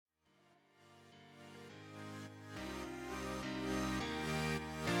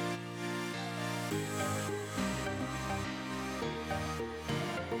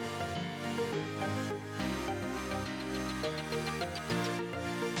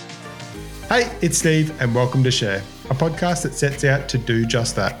Hey, it's Steve and welcome to Share, a podcast that sets out to do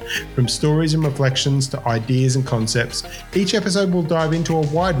just that. From stories and reflections to ideas and concepts, each episode will dive into a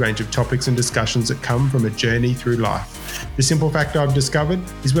wide range of topics and discussions that come from a journey through life. The simple fact I've discovered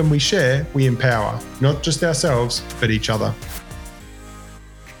is when we share, we empower, not just ourselves, but each other.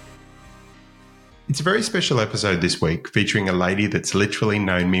 It's a very special episode this week featuring a lady that's literally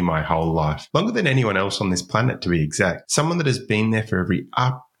known me my whole life, longer than anyone else on this planet to be exact. Someone that has been there for every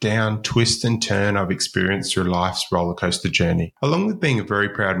up, down, twist and turn I've experienced through life's rollercoaster journey. Along with being a very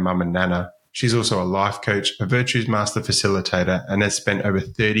proud mum and nana, she's also a life coach, a virtues master facilitator, and has spent over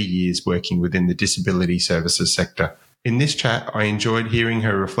 30 years working within the disability services sector. In this chat, I enjoyed hearing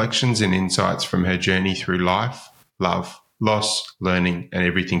her reflections and insights from her journey through life, love, loss, learning, and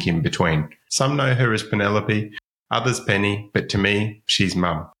everything in between. Some know her as Penelope, others Penny, but to me, she's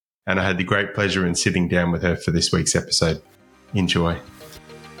mum. And I had the great pleasure in sitting down with her for this week's episode. Enjoy.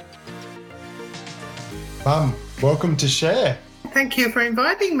 Mum, welcome to Share. Thank you for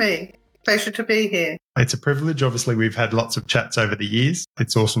inviting me. Pleasure to be here. It's a privilege. Obviously, we've had lots of chats over the years.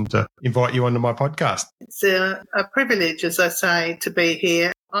 It's awesome to invite you onto my podcast. It's a privilege, as I say, to be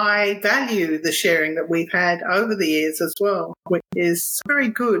here. I value the sharing that we've had over the years as well, which is very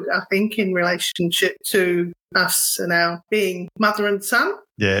good, I think, in relationship to us and our being mother and son.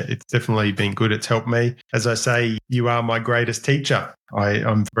 Yeah, it's definitely been good. It's helped me. As I say, you are my greatest teacher.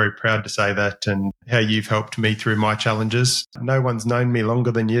 I'm very proud to say that, and how you've helped me through my challenges. No one's known me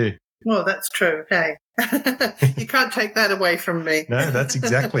longer than you. Well, that's true. Hey, you can't take that away from me. No, that's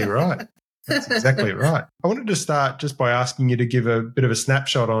exactly right. That's exactly right. I wanted to start just by asking you to give a bit of a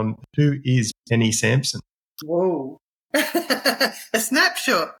snapshot on who is Penny Sampson. Whoa. A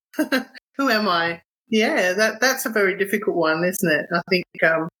snapshot. Who am I? Yeah, that's a very difficult one, isn't it? I think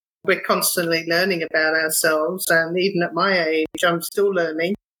we're constantly learning about ourselves, and even at my age, I'm still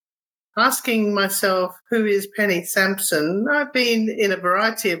learning. Asking myself, who is Penny Sampson? I've been in a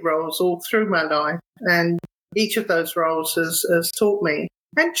variety of roles all through my life, and each of those roles has taught me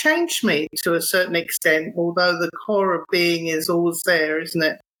and changed me to a certain extent, although the core of being is always there, isn't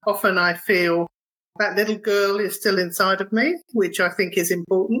it? Often I feel that little girl is still inside of me, which I think is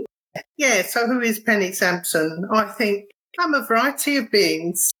important. Yeah, so who is Penny Sampson? I think I'm a variety of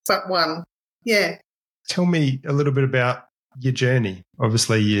beings, but one. Yeah. Tell me a little bit about your journey.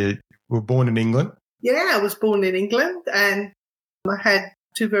 Obviously, you were born in England. Yeah, I was born in England, and I had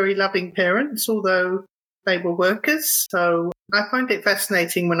two very loving parents, although they were workers. So I find it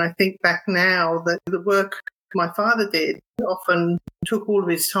fascinating when I think back now that the work my father did often took all of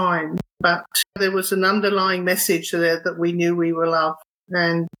his time, but there was an underlying message there that we knew we were loved.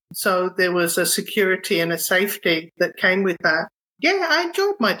 And so there was a security and a safety that came with that. Yeah, I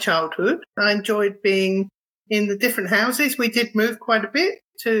enjoyed my childhood. I enjoyed being in the different houses. We did move quite a bit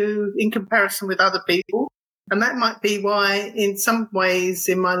in comparison with other people. And that might be why in some ways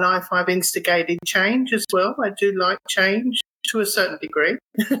in my life I've instigated change as well. I do like change to a certain degree.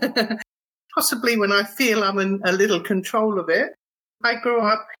 Possibly when I feel I'm in a little control of it. I grew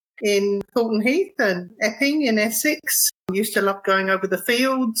up in Thornton Heath and Epping in Essex. I used to love going over the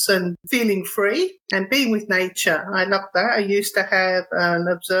fields and feeling free and being with nature. I loved that. I used to have an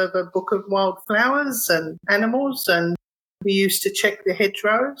observer book of wildflowers and animals, and we used to check the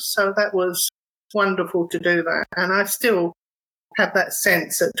hedgerows. So that was wonderful to do that. And I still have that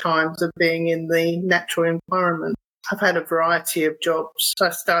sense at times of being in the natural environment. I've had a variety of jobs.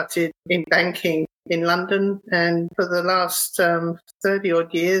 I started in banking in London, and for the last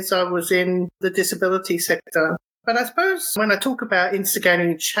 30-odd years, I was in the disability sector. But I suppose when I talk about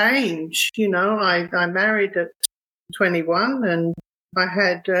instigating change, I married at 21 and I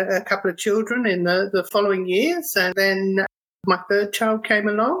had a couple of children in the following years, and then my third child came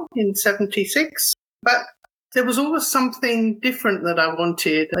along in 76. But there was always something different that I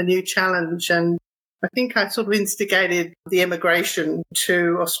wanted, a new challenge, and I think I sort of instigated the emigration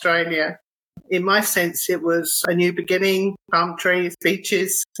to Australia. In my sense, it was a new beginning, palm trees,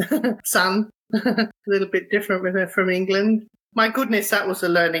 beaches, sun, a little bit different from England. My goodness, that was a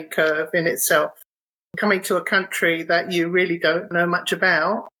learning curve in itself. Coming to a country that you really don't know much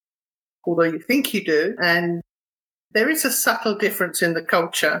about, although you think you do, and there is a subtle difference in the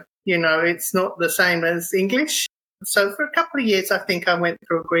culture. It's not the same as English. So for a couple of years, I think I went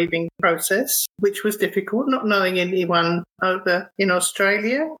through a grieving process, which was difficult, not knowing anyone over in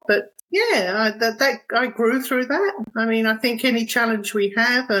Australia. But yeah, I grew through that. I mean, I think any challenge we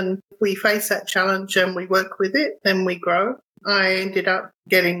have and we face that challenge and we work with it, then we grow. I ended up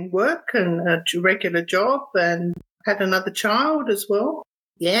getting work and a regular job and had another child as well.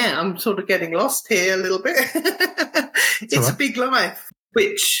 Yeah, I'm sort of getting lost here a little bit. It's a big life,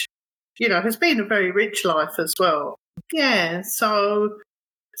 which has been a very rich life as well. Yeah, so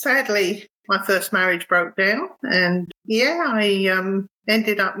sadly, my first marriage broke down, and I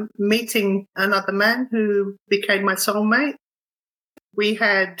ended up meeting another man who became my soulmate. We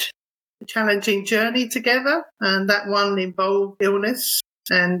had a challenging journey together, and that one involved illness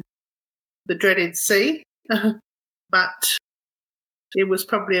and the dreaded sea. But it was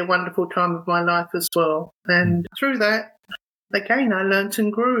probably a wonderful time of my life as well. And through that, again, I learnt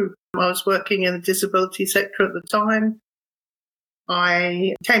and grew. I was working in the disability sector at the time.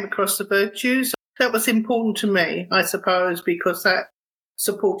 I came across the virtues. That was important to me, I suppose, because that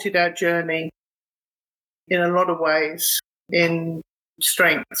supported our journey in a lot of ways, in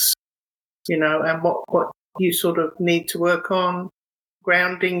strengths, and what you sort of need to work on,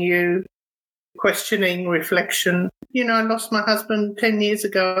 grounding you, questioning, reflection. I lost my husband 10 years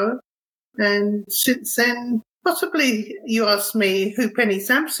ago, and since then, possibly you asked me who Penny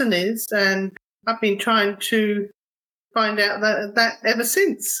Sampson is, and I've been trying to find out that ever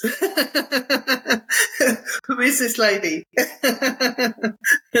since. Who is this lady?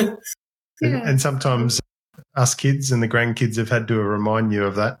 And sometimes us kids and the grandkids have had to remind you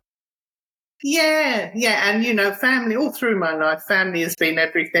of that. Yeah. And, family, all through my life, family has been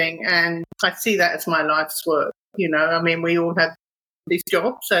everything. And I see that as my life's work. We all have these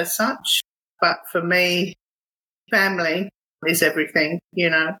jobs as such. But for me, family is everything,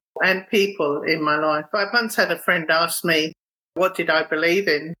 and people in my life. I once had a friend ask me, what did I believe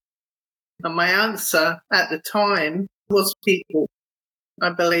in? And my answer at the time was people.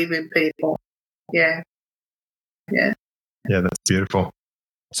 I believe in people. Yeah. Yeah, that's beautiful.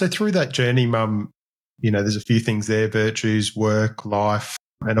 So through that journey, Mum, there's a few things there, virtues, work, life,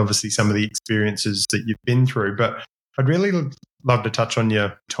 and obviously some of the experiences that you've been through. But I'd really love to touch on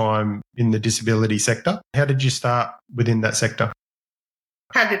your time in the disability sector. How did you start within that sector?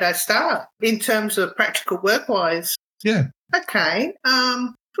 How did I start in terms of practical work-wise? Yeah. Okay.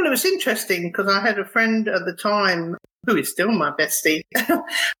 Well, it was interesting because I had a friend at the time who is still my bestie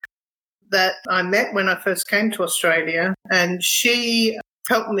that I met when I first came to Australia, and she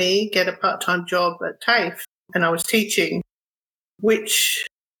helped me get a part-time job at TAFE, and I was teaching, which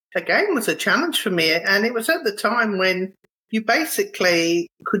again was a challenge for me. And it was at the time when you basically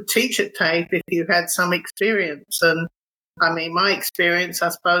could teach at TAFE if you had some experience. And my experience, I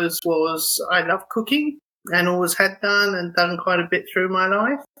suppose, was I love cooking and always had done quite a bit through my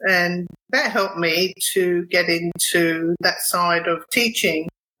life. And that helped me to get into that side of teaching.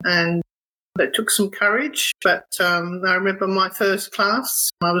 And it took some courage. But I remember my first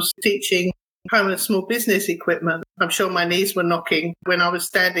class, I was teaching home and small business equipment. I'm sure my knees were knocking when I was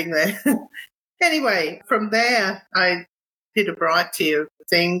standing there. Anyway, from there, I did a variety of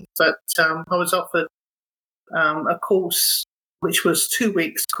things, but I was offered a course, which was 2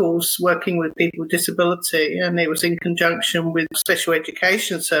 weeks course working with people with disability, and it was in conjunction with special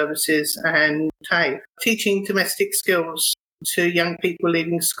education services and TAFE, teaching domestic skills to young people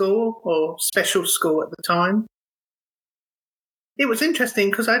leaving school or special school at the time. It was interesting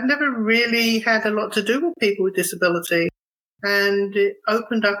because I'd never really had a lot to do with people with disability, and it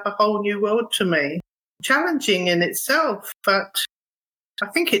opened up a whole new world to me. Challenging in itself, but I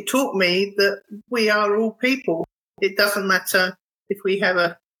think it taught me that we are all people. It doesn't matter if we have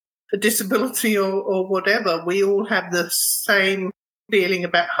a disability or whatever. We all have the same feeling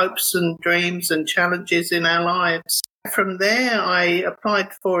about hopes and dreams and challenges in our lives. From there, I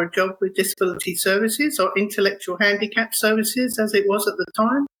applied for a job with disability services, or intellectual handicap services as it was at the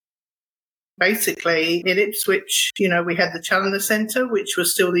time. Basically, in Ipswich, we had the Challenger Centre, which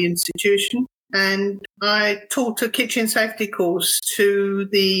was still the institution. And I taught a kitchen safety course to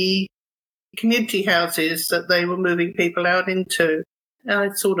the community houses that they were moving people out into. And I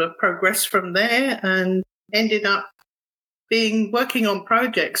sort of progressed from there and ended up working on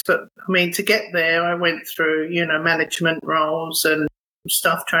projects. But to get there, I went through, management roles and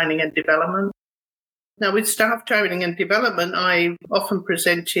staff training and development. Now, with staff training and development, I often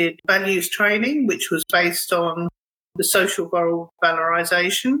presented values training, which was based on the social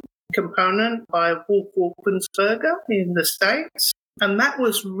valorisation component by Wolf Wolfensberger in the States. And that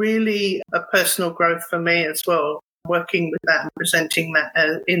was really a personal growth for me as well, working with that and presenting that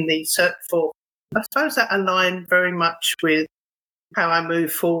in the Cert 4. I suppose that aligned very much with how I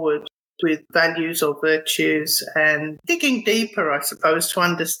move forward with values or virtues and digging deeper, I suppose, to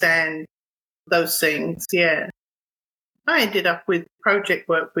understand those things. Yeah. I ended up with project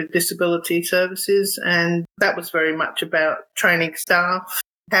work with disability services, and that was very much about training staff,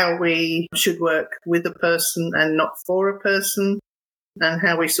 how we should work with a person and not for a person, and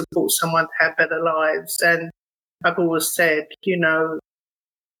how we support someone to have better lives. And I've always said,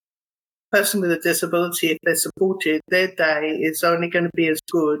 person with a disability, if they're supported, their day is only going to be as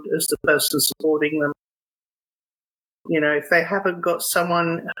good as the person supporting them. If they haven't got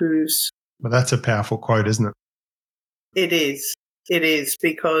someone who's... Well, that's a powerful quote, isn't it? It is. It is,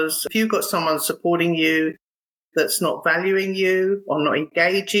 because if you've got someone supporting you that's not valuing you or not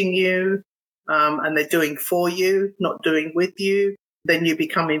engaging you, and they're doing for you, not doing with you, then you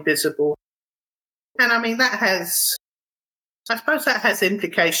become invisible. And I mean, I suppose that has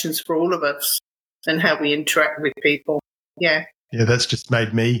implications for all of us and how we interact with people. Yeah. Yeah, that's just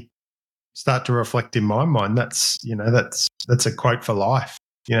made me start to reflect in my mind. That's a quote for life.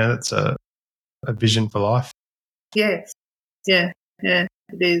 That's a vision for life. Yes. Yeah. Yeah,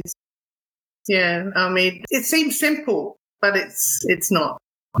 it is. Yeah. I mean, it seems simple, but it's not,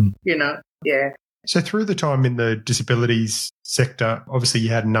 Yeah. So through the time in the disabilities sector, obviously you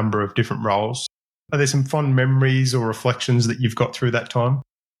had a number of different roles. Are there some fond memories or reflections that you've got through that time?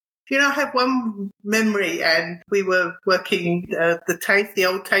 I have one memory, and we were working the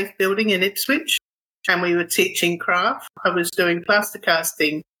old TAFE building in Ipswich, and we were teaching craft. I was doing plaster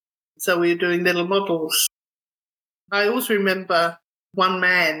casting, so we were doing little models. I always remember one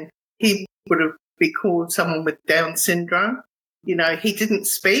man, he would have been called someone with Down syndrome. He didn't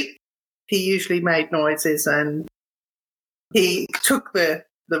speak. He usually made noises, and he took the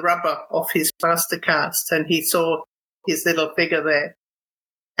rubber off his plaster cast, and he saw his little figure there.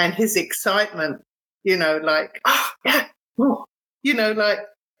 And his excitement, like, oh, yeah, oh, like,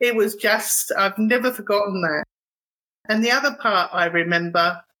 it was just, I've never forgotten that. And the other part I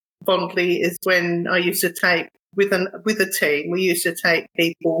remember fondly is when I used to take, with a team, we used to take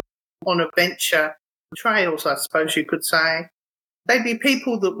people on adventure trails, I suppose you could say. They'd be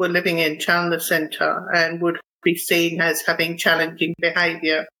people that were living in Chandler Centre and would be seen as having challenging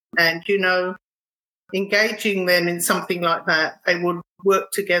behaviour. And, engaging them in something like that, they would work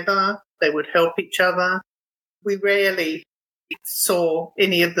together, they would help each other. We rarely saw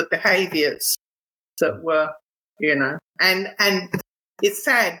any of the behaviours that were, and it's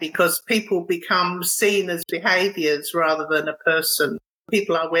sad because people become seen as behaviours rather than a person.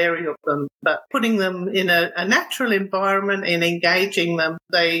 People are wary of them, but putting them in a natural environment and engaging them,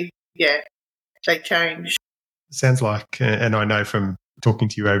 they change. Sounds like, and I know from talking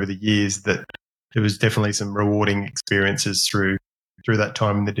to you over the years, that there was definitely some rewarding experiences through that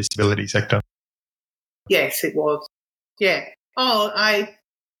time in the disability sector. Yes, it was. Yeah. Oh, I've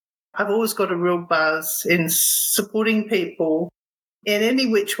always got a real buzz in supporting people in any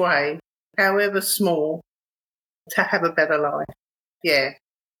which way, however small, to have a better life. Yeah.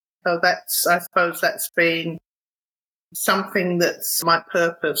 So I suppose that's been something that's my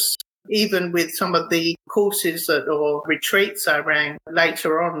purpose. Even with some of the courses or retreats I ran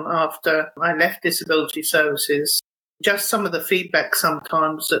later on after I left disability services, just some of the feedback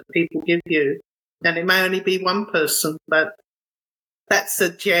sometimes that people give you. And it may only be one person, but that's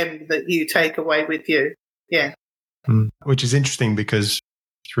a gem that you take away with you. Yeah. Which is interesting because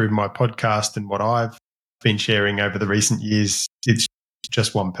through my podcast and what I've been sharing over the recent years, it's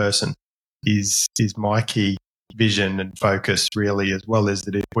just one person is my key vision and focus, really, as well as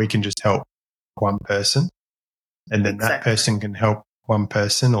that if we can just help one person and then that person can help one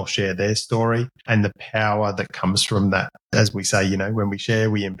person or share their story, and the power that comes from that. As we say, when we share,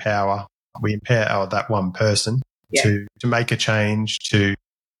 we empower that one person to make a change, to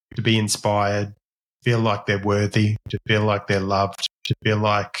be inspired, feel like they're worthy, to feel like they're loved, to feel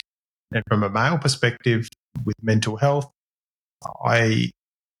like, and from a male perspective with mental health,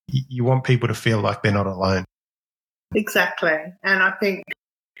 you want people to feel like they're not alone. Exactly. And I think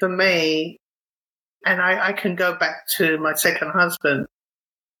for me, and I can go back to my second husband,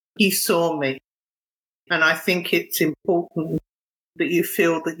 he saw me. And I think it's important that you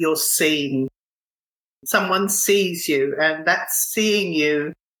feel that you're seen. Someone sees you, and that's seeing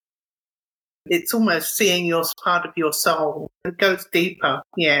you. It's almost seeing your part of your soul. It goes deeper.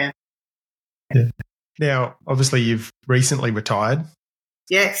 Yeah. Now, obviously, you've recently retired.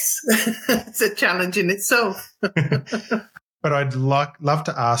 Yes, it's a challenge in itself. But I'd love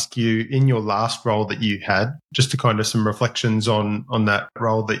to ask you, in your last role that you had, just to kind of some reflections on that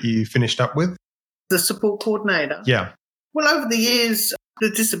role that you finished up with. The support coordinator. Yeah. Well, over the years,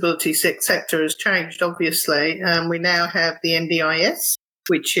 the disability sector has changed, obviously. We now have the NDIS,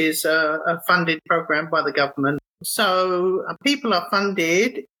 which is a funded program by the government. So people are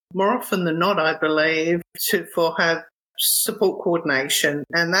funded more often than not, I believe, for have support coordination,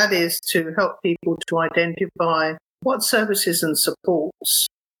 and that is to help people to identify what services and supports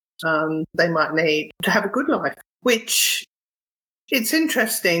they might need to have a good life, which it's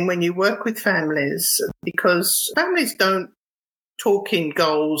interesting when you work with families because families don't talking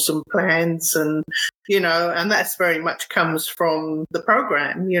goals and plans and, and that's very much comes from the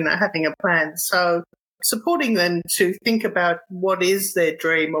program, having a plan. So supporting them to think about what is their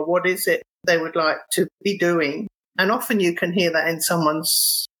dream or what is it they would like to be doing. And often you can hear that in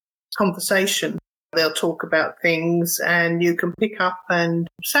someone's conversation. They'll talk about things and you can pick up and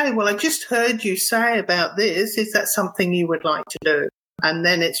say, well, I just heard you say about this. Is that something you would like to do? And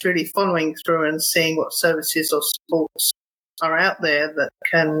then it's really following through and seeing what services or supports are out there that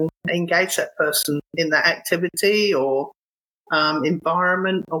can engage that person in that activity or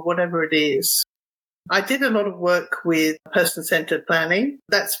environment or whatever it is. I did a lot of work with person-centered planning.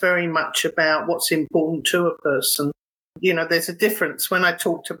 That's very much about what's important to a person. There's a difference when I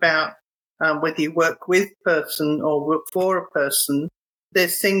talked about whether you work with a person or work for a person.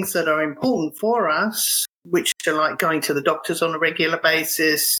 There's things that are important for us, which are like going to the doctors on a regular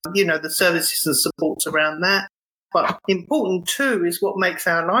basis, the services and supports around that. But important too is what makes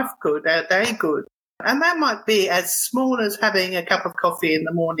our life good, our day good. And that might be as small as having a cup of coffee in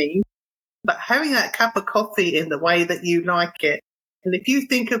the morning, but having that cup of coffee in the way that you like it. And if you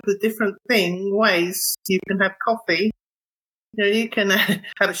think of the different ways you can have coffee, you can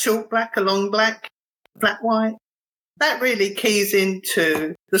have a short black, a long black, flat white. That really keys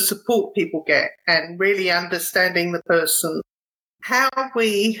into the support people get and really understanding the person. How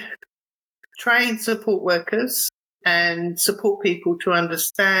we train support workers and support people to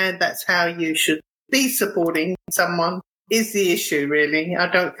understand that's how you should be supporting someone is the issue, really. I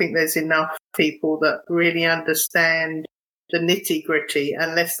don't think there's enough people that really understand the nitty-gritty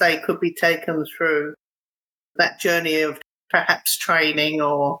unless they could be taken through that journey of perhaps training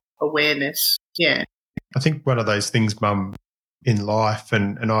or awareness. Yeah. I think one of those things, Mum, in life,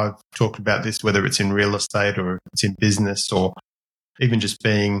 and I've talked about this, whether it's in real estate or it's in business or even just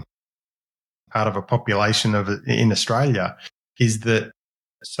being part of a population in Australia, is that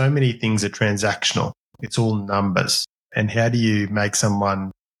so many things are transactional. It's all numbers. And how do you make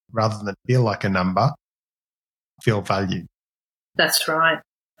someone, rather than feel like a number, feel valued? That's right.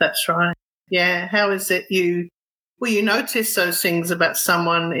 That's right. Yeah. How is it you notice those things about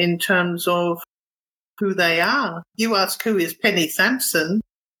someone in terms of who they are? You ask, who is Penny Sampson?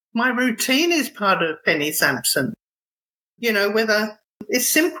 My routine is part of Penny Sampson. Whether it's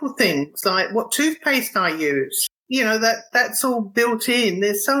simple things like what toothpaste I use, that's all built in.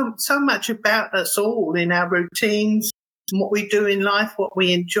 There's so much about us all in our routines, what we do in life, what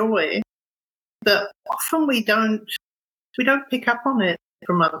we enjoy, that often we don't pick up on it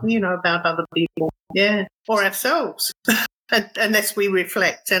from about other people, or ourselves, unless we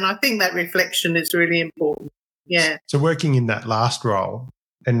reflect. And I think that reflection is really important. Yeah. So working in that last role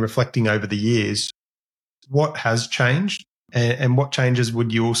and reflecting over the years, what has changed, and what changes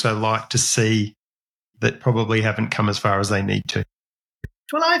would you also like to see that probably haven't come as far as they need to?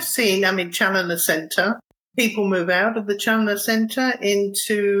 Well, I've seen, Challoner Centre, people move out of the Challoner Centre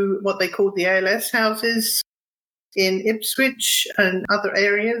into what they call the ALS houses in Ipswich and other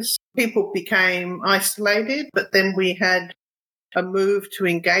areas. People became isolated, but then we had a move to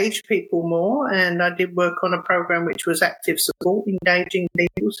engage people more, and I did work on a program which was active support, engaging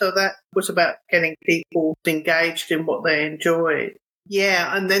people. So that was about getting people engaged in what they enjoyed.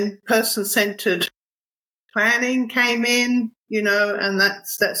 Yeah, and then person-centered planning came in, and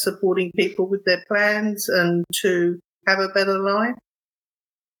that's supporting people with their plans and to have a better life.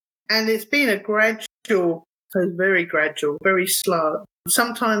 And it's been very gradual, very slow.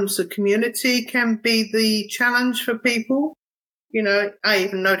 Sometimes the community can be the challenge for people. I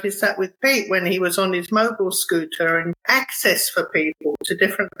even noticed that with Pete when he was on his mobile scooter, and access for people to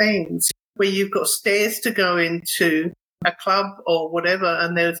different things where you've got stairs to go into a club or whatever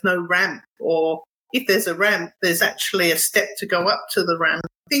and there's no ramp, or if there's a ramp, there's actually a step to go up to the ramp.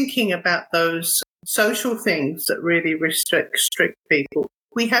 Thinking about those social things that really restrict people.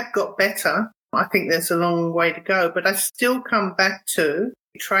 We have got better. I think there's a long way to go, but I still come back to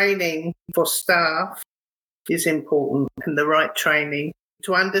training for staff is important, and the right training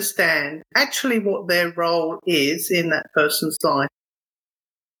to understand actually what their role is in that person's life.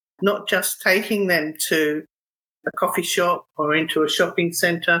 Not just taking them to a coffee shop or into a shopping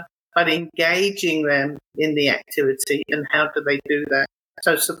centre, but engaging them in the activity and how do they do that.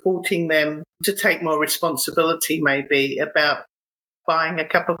 So supporting them to take more responsibility maybe about buying a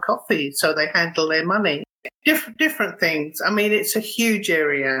cup of coffee so they handle their money. Different things. It's a huge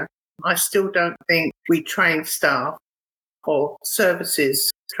area. I still don't think we train staff or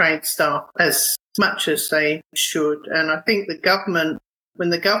services train staff as much as they should. And I think when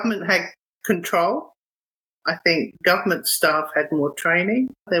the government had control, I think government staff had more training.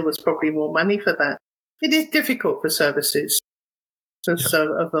 There was probably more money for that. It is difficult for services. just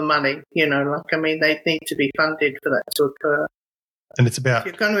of the money, they need to be funded for that to occur. And it's about...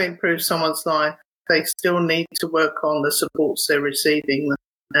 If you're going to improve someone's life, they still need to work on the supports they're receiving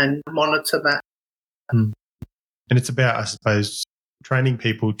and monitor that. And it's about, I suppose, training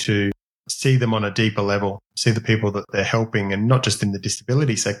people to see them on a deeper level, see the people that they're helping, and not just in the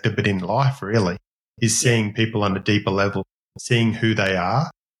disability sector, but in life really, is seeing people on a deeper level, seeing who they are,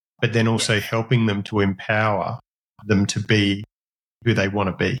 but then also helping them to empower them to be who they want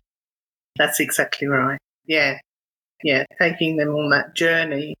to be. That's exactly right. Yeah, taking them on that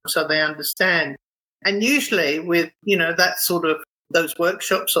journey so they understand. And usually with, that sort of those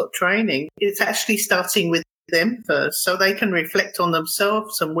workshops or training, it's actually starting with them first so they can reflect on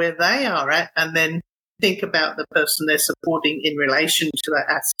themselves and where they are at and then think about the person they're supporting in relation to that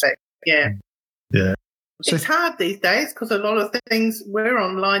aspect. Yeah. So it's hard these days because a lot of things we're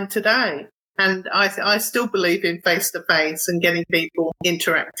online today. And I still believe in face-to-face and getting people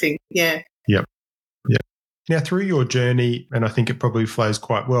interacting. Yeah. Yep. Now, through your journey, and I think it probably flows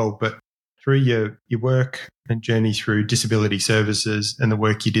quite well, but through your work and journey through disability services and the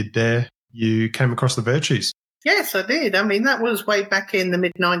work you did there, you came across the virtues. Yes, I did. I mean, that was way back in the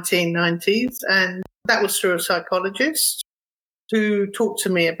mid-1990s, and that was through a psychologist who talked to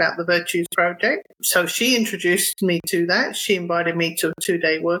me about the Virtues Project. So she introduced me to that. She invited me to a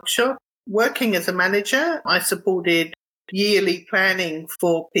 2-day workshop. Working as a manager, I supported yearly planning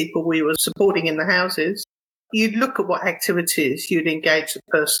for people we were supporting in the houses. You'd look at what activities you'd engage the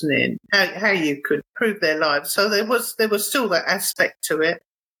person in, how you could improve their lives. So there was still that aspect to it.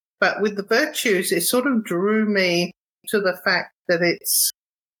 But with the virtues, it sort of drew me to the fact that it's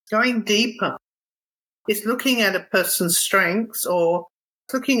going deeper. It's looking at a person's strengths or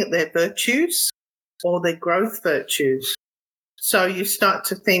looking at their virtues or their growth virtues. So you start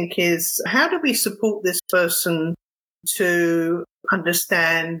to think how do we support this person to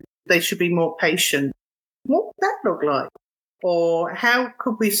understand they should be more patient? What would that look like? Or how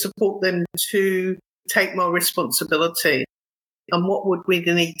could we support them to take more responsibility? And what would we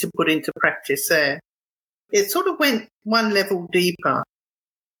need to put into practice there? It sort of went one level deeper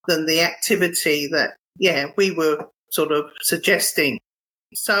than the activity that, we were sort of suggesting.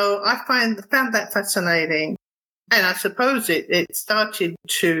 So I found that fascinating. And I suppose it started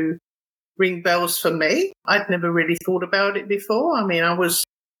to ring bells for me. I'd never really thought about it before. I mean, I was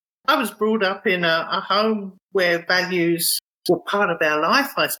brought up in a home where values were part of our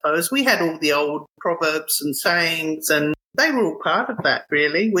life, I suppose. We had all the old proverbs and sayings, and they were all part of that,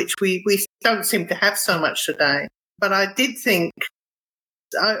 really, which we don't seem to have so much today. But I did think,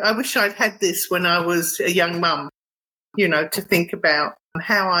 I wish I'd had this when I was a young mum, to think about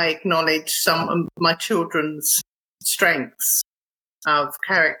how I acknowledge some of my children's strengths of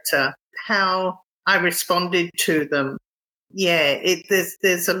character, how I responded to them. Yeah,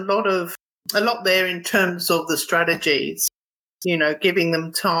 there's a lot there in terms of the strategies, giving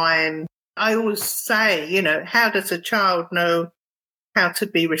them time. I always say, how does a child know how to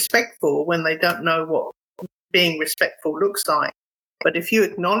be respectful when they don't know what being respectful looks like? But if you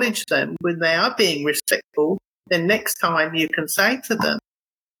acknowledge them when they are being respectful, then next time you can say to them,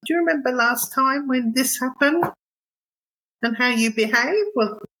 do you remember last time when this happened and how you behaved?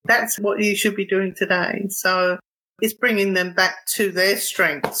 Well, that's what you should be doing today. So it's bringing them back to their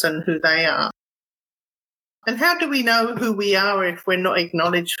strengths and who they are. And how do we know who we are if we're not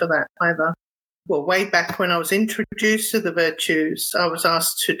acknowledged for that either? Well, way back when I was introduced to the virtues, I was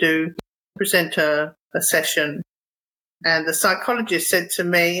asked to present a session. And the psychologist said to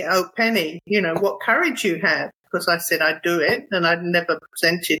me, "Oh, Penny, what courage you have." Because I said I'd do it and I'd never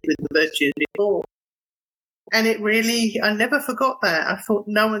presented with the virtues before. And I never forgot that. I thought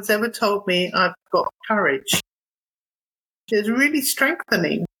no one's ever told me I've got courage. It's really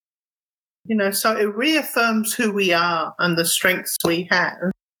strengthening, so it reaffirms who we are and the strengths we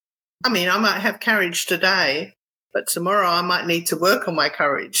have. I mean, I might have courage today, but tomorrow I might need to work on my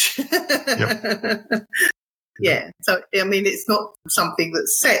courage. Yep. Yeah. So, I mean, it's not something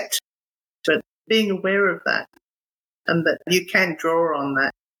that's set, but being aware of that and that you can draw on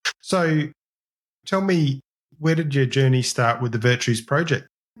that. So tell me, where did your journey start with the Virtues Project?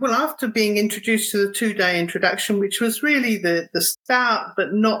 Well, after being introduced to the 2-day introduction, which was really the start, but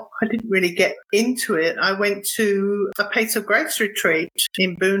I didn't really get into it, I went to a Pace of Grace retreat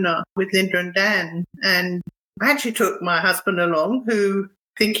in Boona with Linda and Dan. And I actually took my husband along, who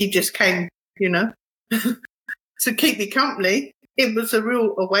I think he just came, to keep me company. It was a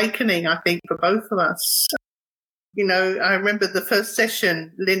real awakening, I think, for both of us. I remember the first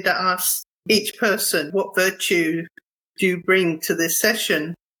session, Linda asked each person, what virtue do you bring to this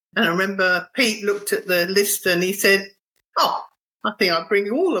session? And I remember Pete looked at the list and he said, "Oh, I think I'll bring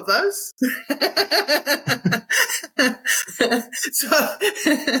all of those. So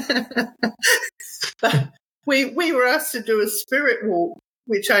we were asked to do a spirit walk,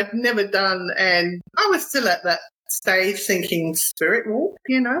 which I'd never done, and I was still at that stage thinking, spirit walk,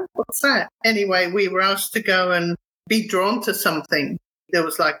 what's that? Anyway, we were asked to go and be drawn to something. There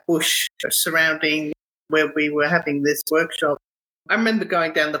was like bush surrounding where we were having this workshop. I remember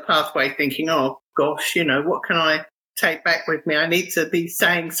going down the pathway thinking, oh gosh, what can I take back with me? I need to be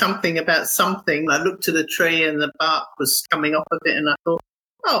saying something about something. I looked at the tree and the bark was coming off of it, and I thought,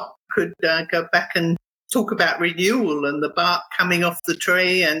 oh, could go back and talk about renewal and the bark coming off the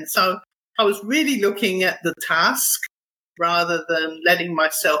tree. And so I was really looking at the task rather than letting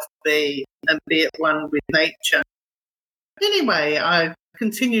myself be and be at one with nature. Anyway, I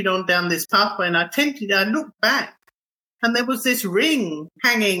continued on down this pathway, and I looked back, and there was this ring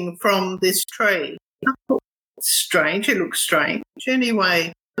hanging from this tree. I thought, strange, it looks strange.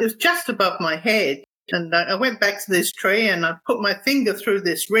 Anyway, it was just above my head, and I went back to this tree and I put my finger through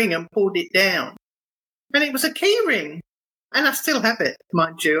this ring and pulled it down. And it was a key ring. And I still have it,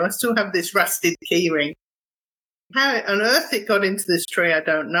 mind you. I still have this rusted key ring. How on earth it got into this tree, I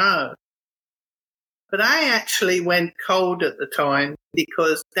don't know. But I actually went cold at the time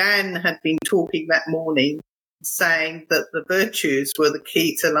because Dan had been talking that morning saying that the virtues were the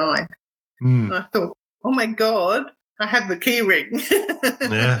key to life. And I thought, oh my God, I have the key ring.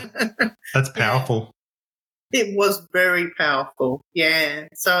 Yeah, that's powerful. It was very powerful, yeah.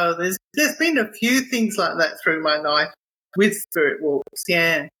 So there's been a few things like that through my life with spirit walks,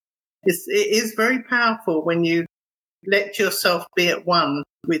 yeah. It is very powerful when you let yourself be at one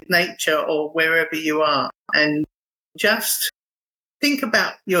with nature or wherever you are, and just think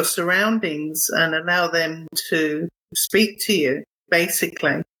about your surroundings and allow them to speak to you,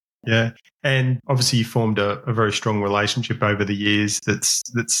 basically. Yeah. And obviously you formed a very strong relationship over the years that's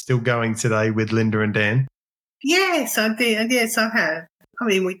still going today with Linda and Dan. Yes, I did. Yes, I have. I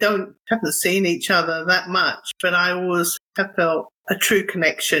mean, we haven't seen each other that much, but I always have felt a true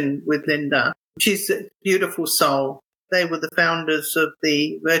connection with Linda. She's a beautiful soul. They were the founders of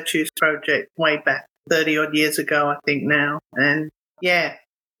the Virtues Project way back 30 odd years ago, I think now. And yeah,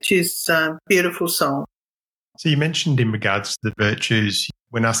 she's a beautiful soul. So you mentioned in regards to the virtues,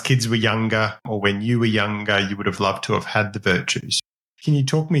 when us kids were younger or when you were younger, you would have loved to have had the virtues. Can you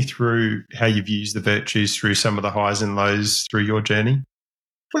talk me through how you've used the virtues through some of the highs and lows through your journey?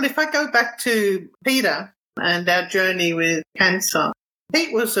 Well, if I go back to Peter and our journey with cancer,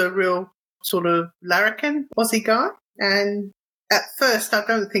 Pete was a real sort of larrikin Aussie guy. And at first, I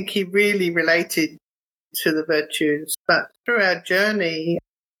don't think he really related to the virtues. But through our journey,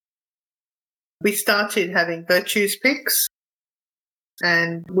 we started having virtues picks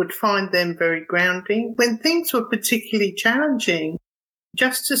and would find them very grounding. When things were particularly challenging,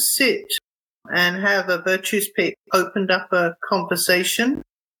 just to sit and have a virtues pick opened up a conversation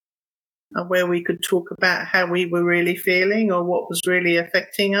where we could talk about how we were really feeling or what was really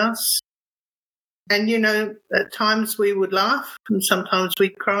affecting us. And, at times we would laugh and sometimes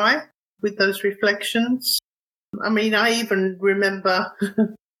we'd cry with those reflections. I mean, I even remember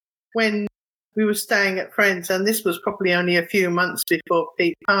when we were staying at friends, and this was probably only a few months before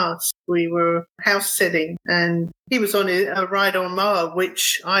Pete passed. We were house sitting and he was on a ride-on mower,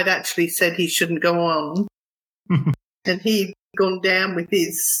 which I'd actually said he shouldn't go on. And he'd gone down with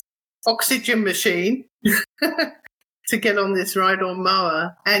his oxygen machine to get on this ride-on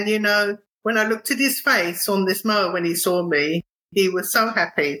mower. And, when I looked at his face on this mower when he saw me, he was so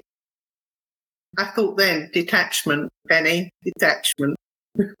happy. I thought then, detachment, Penny, detachment.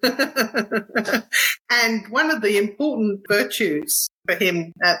 And one of the important virtues for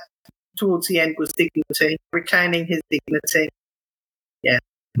him towards the end was dignity, retaining his dignity. Yeah,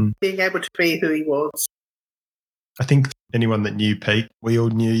 being able to be who he was. I think anyone that knew Pete, we all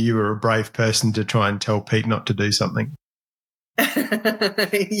knew you were a brave person to try and tell Pete not to do something.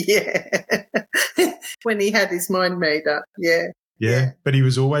 Yeah, when he had his mind made up, yeah. But he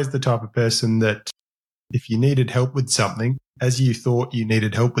was always the type of person that if you needed help with something, as you thought you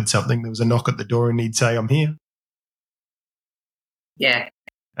needed help with something, there was a knock at the door and he'd say, I'm here. Yeah.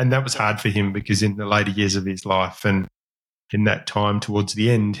 And that was hard for him because in the later years of his life and in that time towards the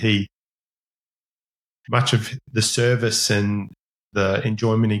end, much of the service and the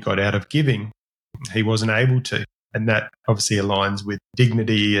enjoyment he got out of giving, he wasn't able to. And that obviously aligns with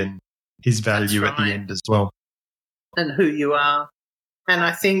dignity and his value at the end as well. And who you are. And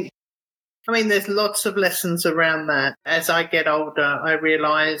I think, there's lots of lessons around that. As I get older, I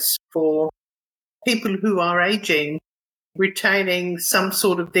realise for people who are ageing, retaining some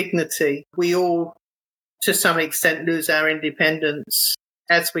sort of dignity. We all to some extent lose our independence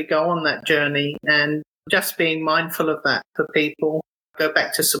as we go on that journey, and just being mindful of that for people, go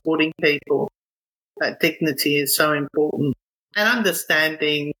back to supporting people. That dignity is so important, and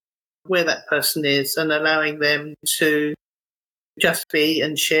understanding where that person is and allowing them to just be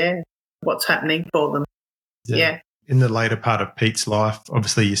and share what's happening for them. Yeah. In the later part of Pete's life,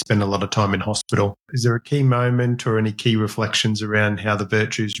 obviously you spend a lot of time in hospital. Is there a key moment or any key reflections around how the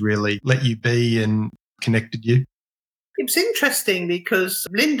virtues really let you be and connected you? It's interesting because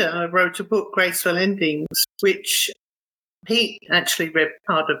Linda wrote a book, Graceful Endings, which Pete actually read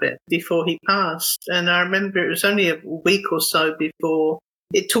part of it before he passed. And I remember it was only a week or so before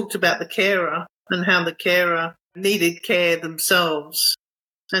it talked about the carer and how the carer needed care themselves.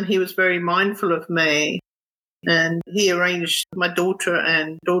 And he was very mindful of me. And he arranged my daughter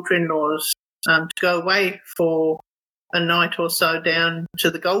and daughter-in-laws to go away for a night or so down to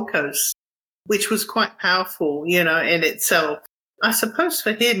the Gold Coast, which was quite powerful, in itself. I suppose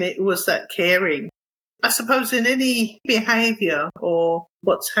for him it was that caring. I suppose in any behaviour or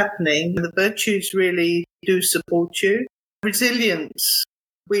what's happening, the virtues really do support you. Resilience.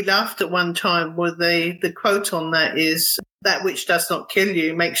 We laughed at one time where the quote on that is, that which does not kill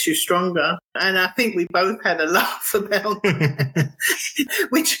you makes you stronger. And I think we both had a laugh about that,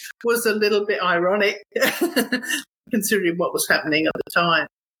 which was a little bit ironic considering what was happening at the time.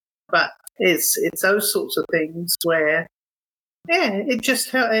 But it's those sorts of things where,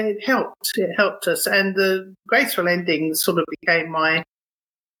 it helped. It helped us. And the Graceful Endings sort of became my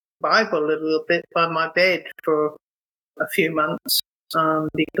Bible a little bit by my bed for a few months.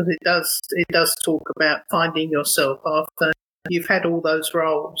 Because it does talk about finding yourself after you've had all those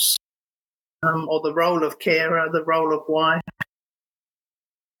roles, or the role of carer, the role of wife,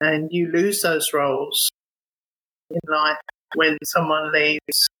 and you lose those roles in life when someone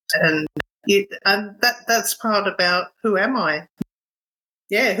leaves, and that's part about who am I?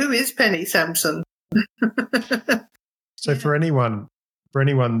 Yeah, who is Penny Sampson? So for anyone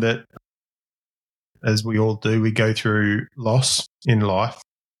that, as we all do, we go through loss in life.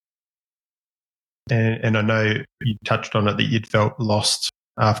 And I know you touched on it that you'd felt lost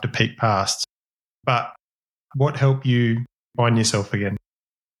after Pete passed. But what helped you find yourself again?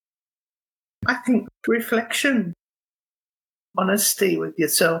 I think reflection, honesty with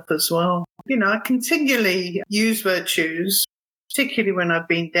yourself as well. I continually use virtues, particularly when I've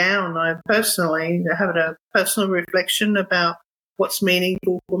been down. I personally have a personal reflection about what's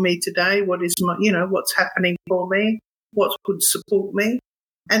meaningful for me today, what is my, what's happening for me, what would support me.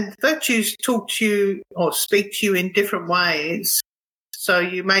 And virtues talk to you or speak to you in different ways. So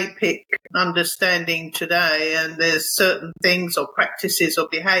you may pick understanding today, and there's certain things or practices or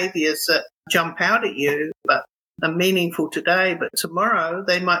behaviours that jump out at you but are meaningful today, but tomorrow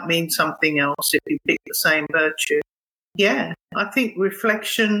they might mean something else if you pick the same virtue. Yeah, I think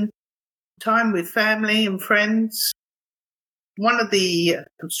reflection, time with family and friends. One of the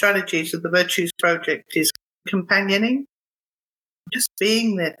strategies of the Virtues Project is companioning, just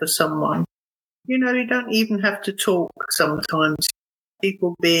being there for someone. You don't even have to talk sometimes.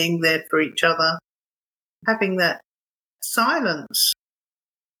 People being there for each other, having that silence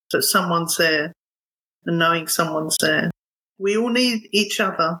that someone's there and knowing someone's there. We all need each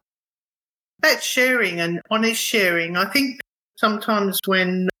other. That's sharing and honest sharing. I think sometimes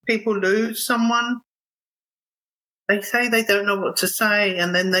when people lose someone, they say they don't know what to say,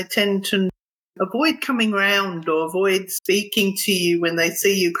 and then they tend to avoid coming round or avoid speaking to you when they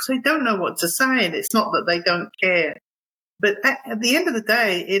see you because they don't know what to say, and it's not that they don't care. But at the end of the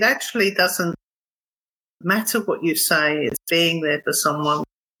day, it actually doesn't matter what you say. It's being there for someone.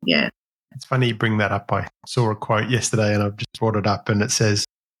 Yeah. It's funny you bring that up. I saw a quote yesterday and I've just brought it up, and it says,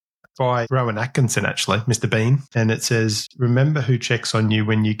 by Rowan Atkinson, actually, Mr. Bean, and it says, remember who checks on you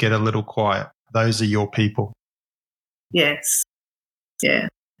when you get a little quiet. Those are your people. Yes. Yeah.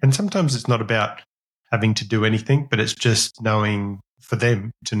 And sometimes it's not about having to do anything, but it's just knowing, for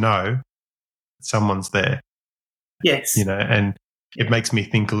them to know someone's there. Yes. And it makes me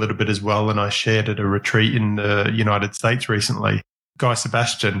think a little bit as well. And I shared at a retreat in the United States recently. Guy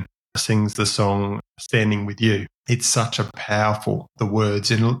Sebastian sings the song Standing With You. It's such a powerful, the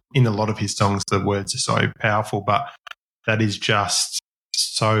words in a lot of his songs, the words are so powerful, but that is just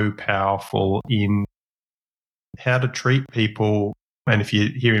so powerful in how to treat people. And if you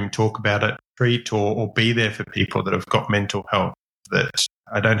hear him talk about it, treat or be there for people that have got mental health, that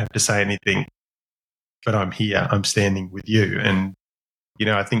I don't have to say anything, but I'm here, I'm standing with you. And,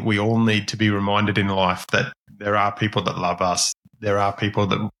 I think we all need to be reminded in life that there are people that love us. There are people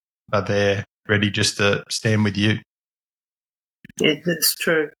that are there ready just to stand with you. Yeah, that's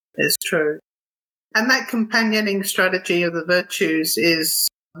true. It's true. And that companioning strategy of the virtues is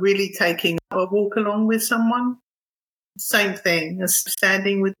really taking a walk along with someone. Same thing as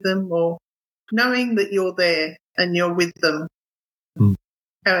standing with them or knowing that you're there and you're with them,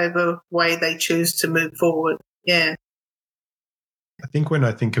 however way they choose to move forward. Yeah. I think when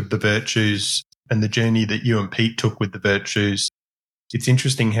I think of the virtues and the journey that you and Pete took with the virtues, it's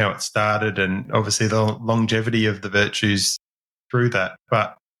interesting how it started and obviously the longevity of the virtues through that.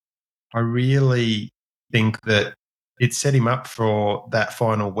 But I really think that it set him up for that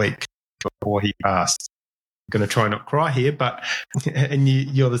final week before he passed. I'm going to try not cry here, but and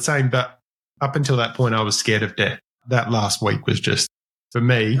you're the same. But up until that point, I was scared of death. That last week was just, for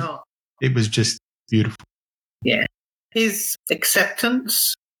me, it was just beautiful. Yeah. His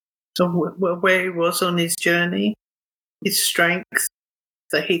acceptance of where he was on his journey, his strength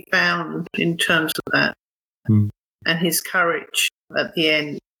that he found in terms of that, and his courage at the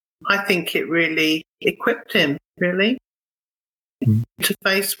end. I think it really equipped him, really, to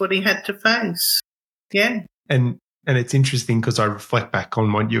face what he had to face. Yeah. And it's interesting because I reflect back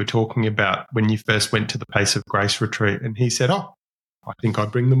on what you were talking about when you first went to the Pace of Grace retreat, and he said, I think I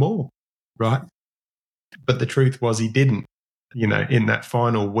bring them all, right? But the truth was he didn't, in that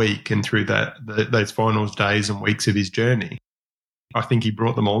final week and through those final days and weeks of his journey, I think he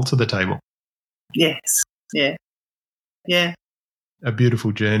brought them all to the table. Yes. Yeah. Yeah. A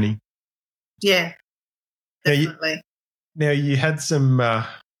beautiful journey. Yeah, definitely. Now you had some,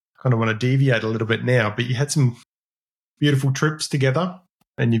 kind of want to deviate a little bit now, but you had some beautiful trips together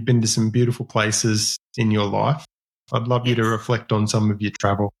and you've been to some beautiful places in your life. I'd love you to reflect on some of your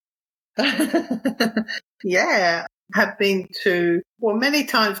travel. Yeah, have been to, many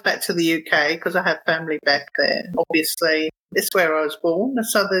times back to the UK because I have family back there. Obviously, it's where I was born.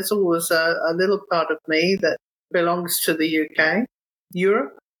 So there's always a little part of me that belongs to the UK.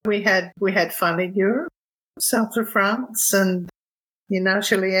 Europe, we had fun in Europe, south of France and,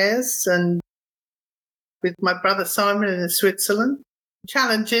 Cherished, and with my brother Simon in Switzerland.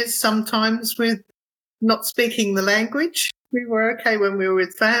 Challenges sometimes with not speaking the language. We were okay when we were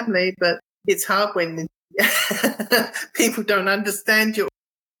with family, but it's hard when people don't understand you.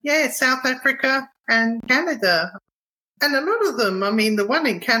 Yeah, South Africa and Canada. And a lot of them, the one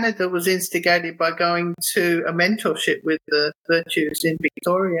in Canada was instigated by going to a mentorship with the Virtues in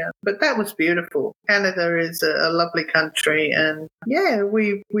Victoria. But that was beautiful. Canada is a lovely country. And, yeah,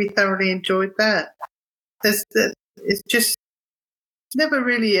 we thoroughly enjoyed that. It's just never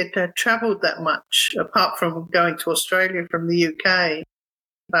really travelled that much, apart from going to Australia from the UK.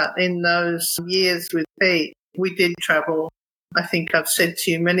 But in those years with Pete, we did travel. I think I've said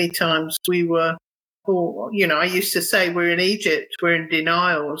to you many times, we were, I used to say we're in Egypt, we're in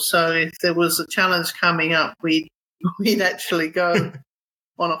denial. So if there was a challenge coming up, we'd actually go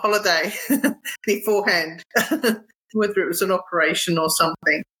on a holiday beforehand, whether it was an operation or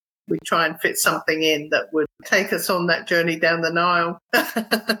something. We'd try and fit something in that would take us on that journey down the Nile.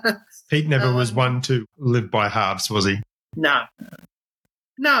 Pete never was one to live by halves, was he?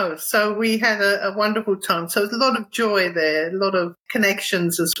 No, so we had a wonderful time. So there's a lot of joy there, a lot of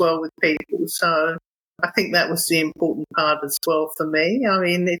connections as well with people. So I think that was the important part as well for me.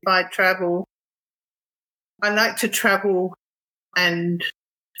 If I travel, I like to travel and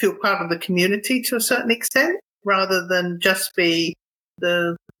feel part of the community to a certain extent rather than just be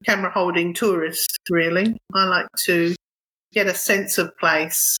the camera-holding tourist, really. I like to get a sense of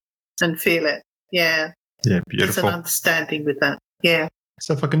place and feel it. Yeah. Yeah, beautiful. There's an understanding with that. Yeah.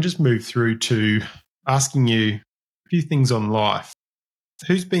 So if I can just move through to asking you a few things on life.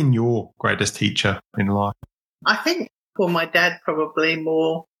 Who's been your greatest teacher in life? I think, my dad probably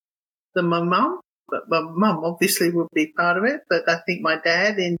more than my mum, but my mum obviously would be part of it. But I think my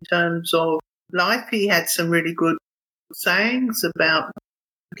dad, in terms of life, he had some really good sayings about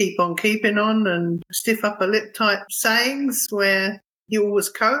keep on keeping on and stiff upper lip type sayings where you always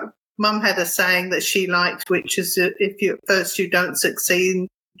cope. Mum had a saying that she liked, which is if at first you don't succeed,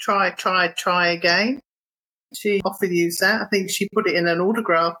 try again. She often used that. I think she put it in an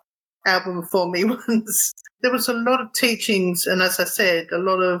autograph album for me once. There was a lot of teachings and, as I said, a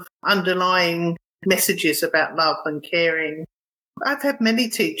lot of underlying messages about love and caring. I've had many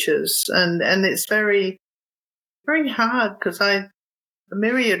teachers and it's very, very hard because a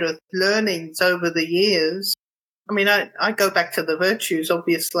myriad of learnings over the years. I go back to the Virtues,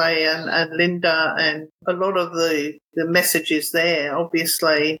 obviously, and Linda, and a lot of the messages there,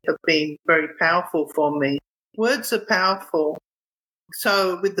 obviously, have been very powerful for me. Words are powerful.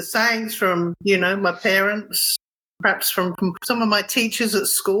 So with the sayings from, my parents, perhaps from some of my teachers at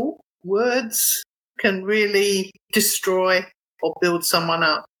school, words can really destroy or build someone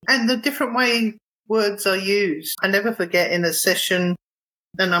up. And the different way words are used. I never forget in a session,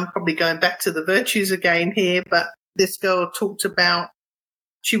 and I'm probably going back to the virtues again here, but this girl talked about,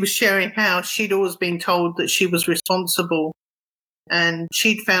 she was sharing how she'd always been told that she was responsible, and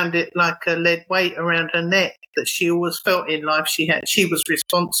she'd found it like a lead weight around her neck that she always felt in life she was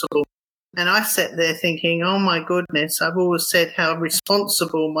responsible. And I sat there thinking, oh my goodness, I've always said how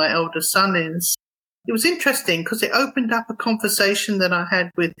responsible my elder son is. It was interesting because it opened up a conversation that I had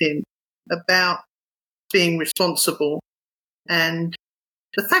with him about being responsible. And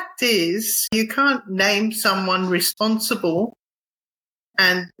the fact is, you can't name someone responsible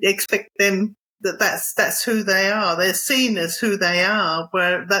and expect them that's who they are. They're seen as who they are,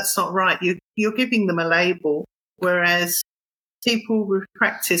 where that's not right. You're giving them a label, whereas people will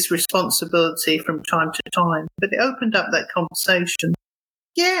practice responsibility from time to time. But it opened up that conversation.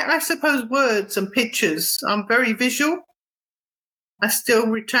 Yeah, I suppose words and pictures. I'm very visual. I still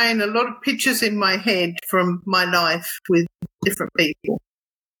retain a lot of pictures in my head from my life with different people.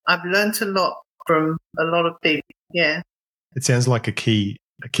 I've learnt a lot from a lot of people, yeah. It sounds like a key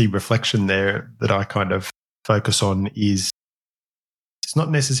reflection there that I kind of focus on is it's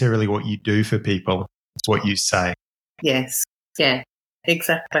not necessarily what you do for people, it's what you say. Yes, yeah,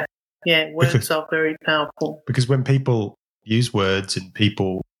 exactly. Yeah, words are very powerful. Because when people use words and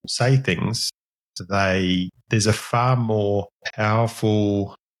people say things, there's a far more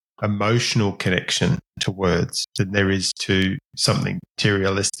powerful emotional connection to words than there is to something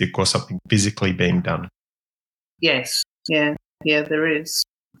materialistic or something physically being done. Yes, yeah, there is.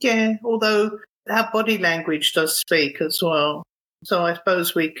 Yeah, although our body language does speak as well. So I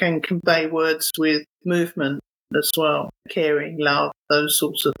suppose we can convey words with movement as well, caring, love, those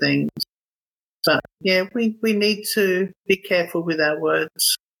sorts of things. But yeah, we need to be careful with our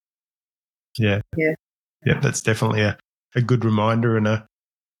words. Yeah. Yeah, that's definitely a good reminder and a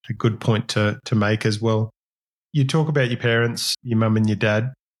good point to make as well. You talk about your parents, your mum and your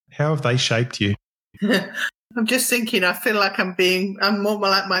dad. How have they shaped you? I'm just thinking, I feel like I'm more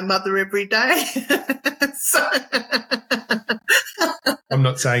like my mother every day. I'm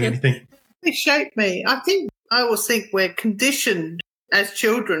not saying anything. They shape me. I always think we're conditioned as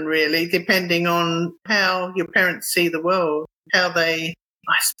children, really, depending on how your parents see the world, how they,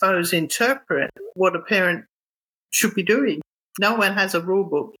 I suppose, interpret what a parent should be doing. No one has a rule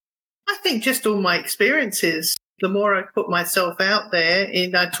book. I think just all my experiences, the more I put myself out there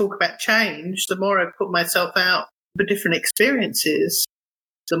and I talk about change, the more I put myself out for different experiences,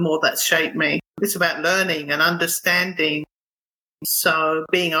 the more that's shaped me. It's about learning and understanding. So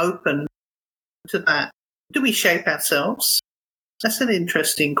being open to that. Do we shape ourselves? That's an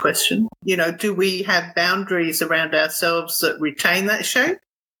interesting question. Do we have boundaries around ourselves that retain that shape?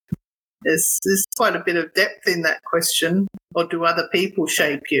 There's quite a bit of depth in that question. Or do other people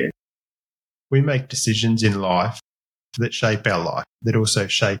shape you? We make decisions in life that shape our life, that also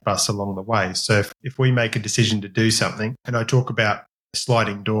shape us along the way. So if we make a decision to do something, and I talk about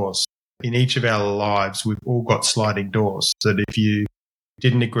sliding doors, in each of our lives, we've all got sliding doors. So that if you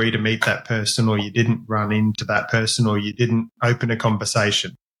didn't agree to meet that person, or you didn't run into that person, or you didn't open a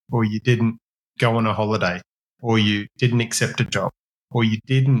conversation, or you didn't go on a holiday, or you didn't accept a job, or you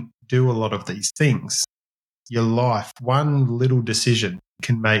didn't do a lot of these things, your life, one little decision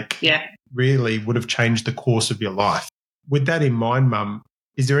can make really would have changed the course of your life. With that in mind, Mum,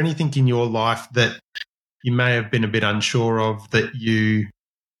 is there anything in your life that you may have been a bit unsure of that you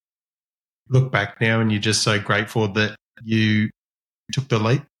look back now and you're just so grateful that you took the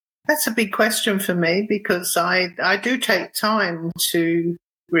leap? That's a big question for me because I do take time to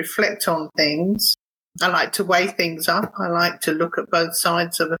reflect on things. I like to weigh things up. I like to look at both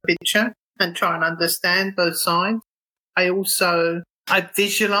sides of a picture and try and understand both sides. I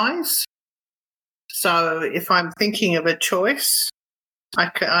visualize. So if I'm thinking of a choice,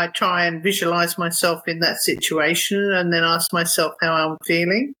 I try and visualize myself in that situation and then ask myself how I'm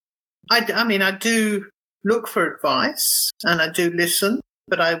feeling. I do look for advice and I do listen,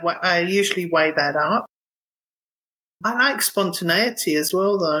 but I usually weigh that up. I like spontaneity as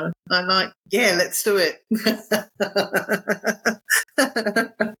well, though. I like, let's do it.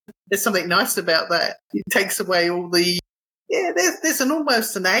 There's something nice about that. It takes away all the there's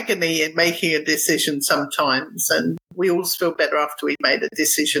almost an agony in making a decision sometimes, and we all feel better after we've made a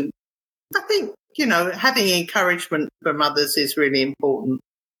decision. I think, having encouragement from others is really important,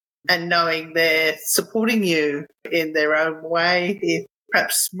 and knowing they're supporting you in their own way,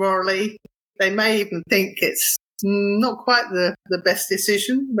 perhaps morally. They may even think it's not quite the best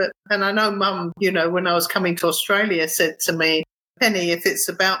decision, and I know Mum, when I was coming to Australia, said to me, Penny, if it's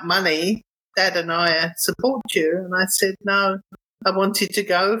about money, Dad and I support you. And I said, no, I wanted to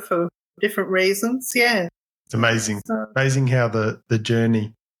go for different reasons. Yeah. It's amazing. Amazing how the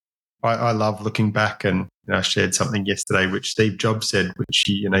journey, I love looking back, and I shared something yesterday which Steve Jobs said, which,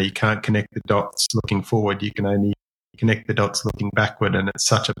 you can't connect the dots looking forward. You can only connect the dots looking backward. And it's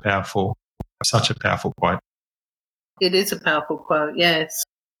such a powerful quote. It is a powerful quote, yes.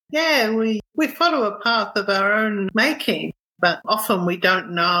 Yeah, we follow a path of our own making, but often we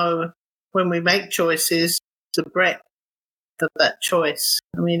don't know when we make choices the breadth of that choice.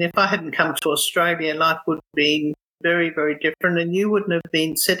 I mean, if I hadn't come to Australia, life would have been very, very different, and you wouldn't have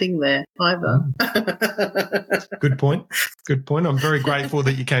been sitting there either. Good point. I'm very grateful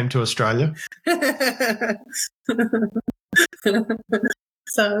that you came to Australia.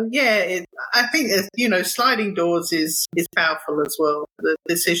 So, yeah, I think, sliding doors is powerful as well. The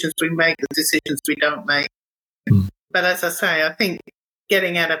decisions we make, the decisions we don't make. But as I say, I think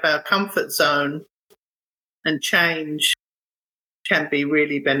getting out of our comfort zone and change can be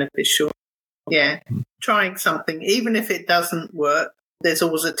really beneficial. Yeah, trying something, even if it doesn't work, there's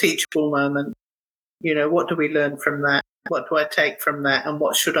always a teachable moment. What do we learn from that? What do I take from that? And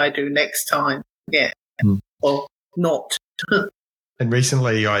what should I do next time? Yeah, or not. And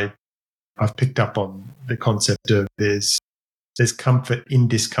recently I've picked up on the concept of there's comfort in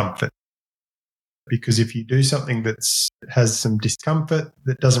discomfort. Because if you do something that has some discomfort,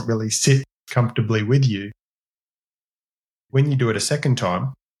 that doesn't really sit comfortably with you, when you do it a second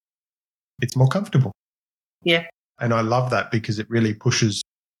time, it's more comfortable. Yeah. And I love that because it really pushes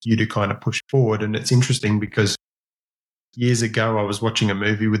you to kind of push forward. And it's interesting because years ago I was watching a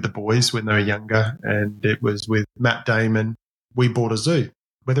movie with the boys when they were younger, and it was with Matt Damon. We bought a zoo.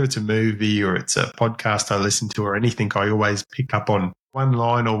 Whether it's a movie or it's a podcast I listen to or anything, I always pick up on one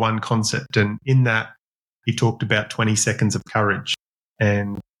line or one concept. And in that, he talked about 20 seconds of courage.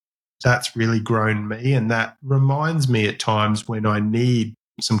 And that's really grown me. And that reminds me at times when I need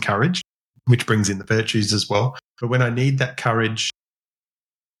some courage, which brings in the virtues as well. But when I need that courage,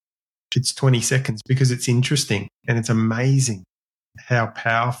 it's 20 seconds because it's interesting and it's amazing how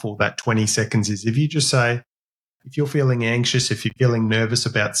powerful that 20 seconds is. If you just say, if you're feeling anxious, if you're feeling nervous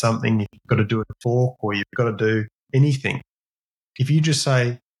about something, if you've got to do a talk or you've got to do anything, if you just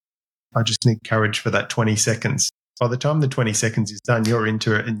say, I just need courage for that 20 seconds, by the time the 20 seconds is done, you're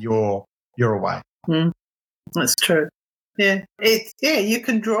into it and you're away. That's true. Yeah. You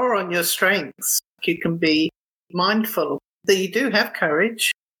can draw on your strengths. You can be mindful that you do have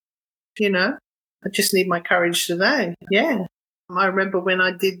courage. I just need my courage today. Yeah. I remember when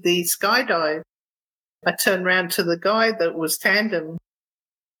I did the skydive, I turned round to the guy that was tandem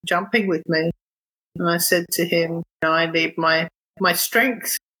jumping with me, and I said to him, I need my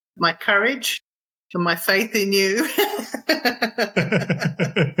strength, my courage, and my faith in you.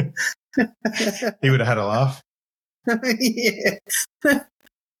 He would have had a laugh. Yeah.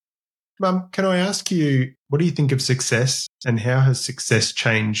 Mum, can I ask you, what do you think of success and how has success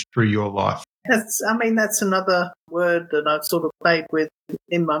changed through your life? That's another word that I've sort of played with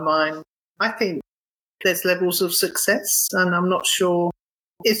in my mind. I think there's levels of success, and I'm not sure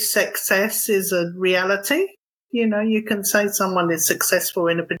if success is a reality. You can say someone is successful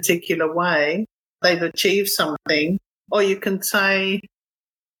in a particular way, they've achieved something, or you can say,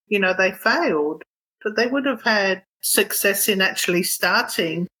 they failed, but they would have had success in actually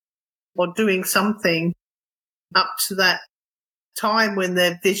starting or doing something up to that time when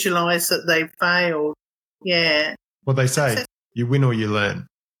they've visualised that they've failed. Yeah. Well, they say you win or you learn.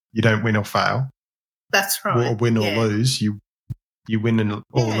 You don't win or fail. That's right. Or win or lose. You win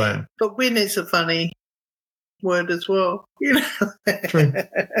or learn. But win is a funny word as well. True.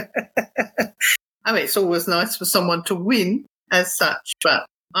 I mean, it's always nice for someone to win as such, but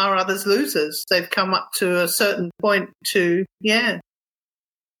are others losers? They've come up to a certain point to, if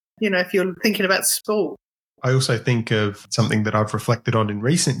you're thinking about sport. I also think of something that I've reflected on in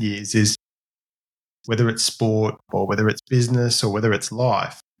recent years is whether it's sport or whether it's business or whether it's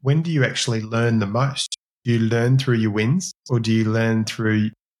life, when do you actually learn the most? Do you learn through your wins or do you learn through,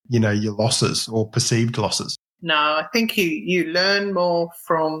 your losses or perceived losses? No, I think you learn more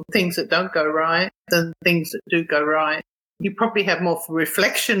from things that don't go right than things that do go right. You probably have more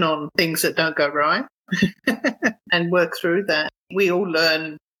reflection on things that don't go right and work through that. We all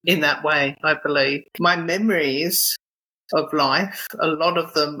learn in that way, I believe. My memories of life, a lot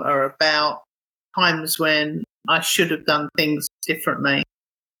of them are about times when I should have done things differently.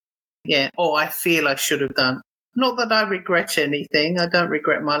 Yeah, or I feel I should have done. Not that I regret anything. I don't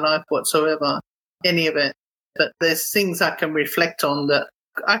regret my life whatsoever, any of it. But there's things I can reflect on that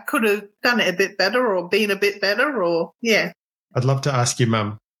I could have done it a bit better or been a bit better or, yeah. I'd love to ask you,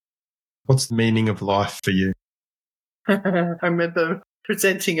 Mum, what's the meaning of life for you? I remember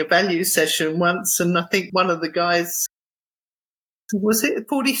presenting a value session once, and I think one of the guys, was it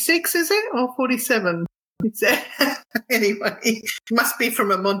 46, is it? Or 47? Anyway, it must be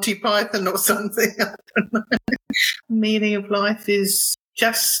from a Monty Python or something. I don't know. Meaning of life is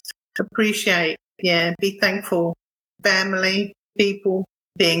just appreciate, be thankful. Family, people,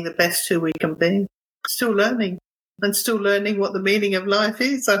 being the best who we can be. Still learning. And still learning what the meaning of life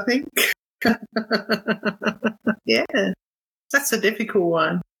is, I think. Yeah, that's a difficult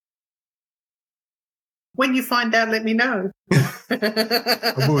one. When you find out, let me know.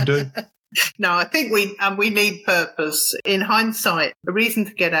 I will do. No, I think we need purpose. In hindsight, a reason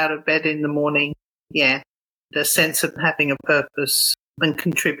to get out of bed in the morning. Yeah, the sense of having a purpose and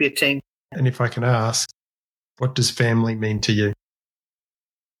contributing. And if I can ask, what does family mean to you?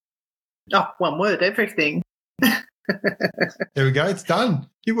 Oh, one word, everything. There we go. It's done.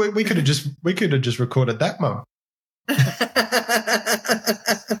 We could have just recorded that, Mum.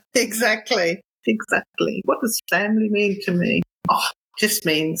 Exactly. What does family mean to me? Oh, just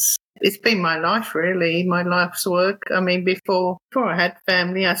means it's been my life, really, my life's work. I mean, before I had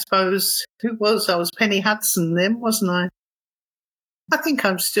family, I suppose, I was Penny Hudson then, wasn't I? I think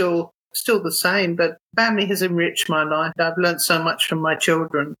I'm still the same, but family has enriched my life. I've learned so much from my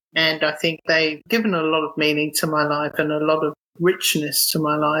children, and I think they've given a lot of meaning to my life and a lot of richness to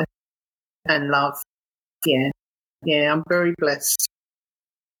my life and love. Yeah, I'm very blessed.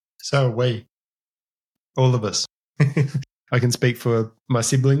 So are we, all of us. I can speak for my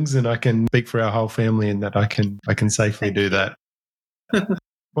siblings and I can speak for our whole family in that I can safely do that. I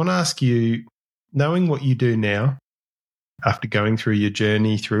want to ask you, knowing what you do now, after going through your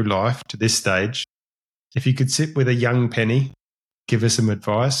journey through life to this stage, if you could sit with a young Penny, give her some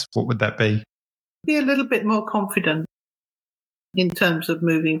advice, what would that be? Be a little bit more confident in terms of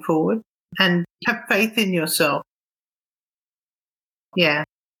moving forward and have faith in yourself. Yeah,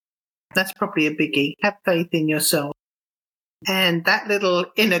 that's probably a biggie. Have faith in yourself. And that little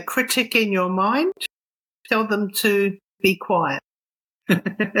inner critic in your mind, tell them to be quiet.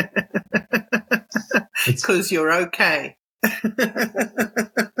 Because you're okay.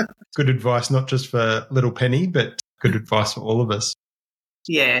 Good advice, not just for little Penny, but good advice for all of us.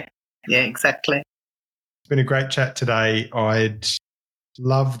 Yeah, exactly. It's been a great chat today. I'd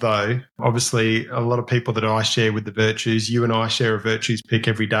love, though, obviously, a lot of people that I share with the virtues, you and I share a virtues pick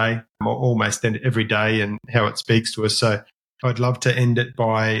every day, or almost every day, and how it speaks to us. So I'd love to end it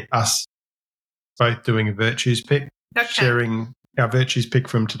by us both doing a virtues pick, sharing our virtues pick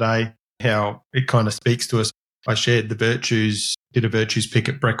from today, how it kind of speaks to us. I shared the virtues, did a virtues pick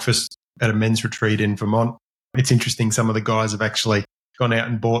at breakfast at a men's retreat in Vermont. It's interesting, some of the guys have actually gone out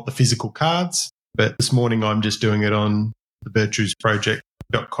and bought the physical cards, but this morning I'm just doing it on the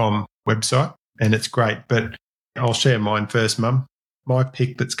virtuesproject.com website, and it's great. But I'll share mine first, Mum. My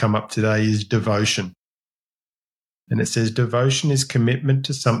pick that's come up today is devotion. And it says, devotion is commitment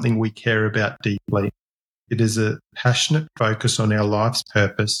to something we care about deeply. It is a passionate focus on our life's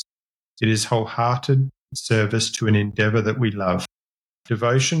purpose. It is wholehearted service to an endeavour that we love.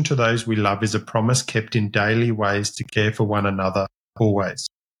 Devotion to those we love is a promise kept in daily ways to care for one another, always.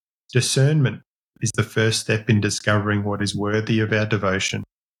 Discernment is the first step in discovering what is worthy of our devotion.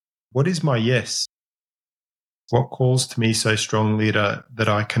 What is my yes? What calls to me so strongly that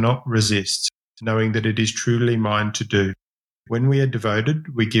I cannot resist, knowing that it is truly mine to do? When we are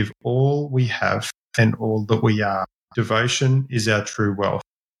devoted, we give all we have and all that we are. Devotion is our true wealth.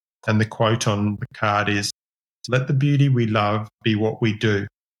 And the quote on the card is, let the beauty we love be what we do.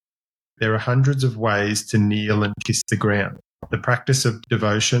 There are hundreds of ways to kneel and kiss the ground. The practice of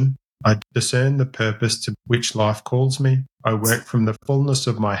devotion, I discern the purpose to which life calls me. I work from the fullness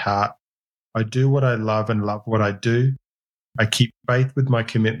of my heart. I do what I love and love what I do. I keep faith with my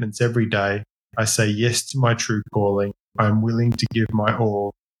commitments every day. I say yes to my true calling. I am willing to give my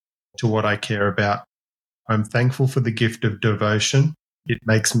all to what I care about. I'm thankful for the gift of devotion. It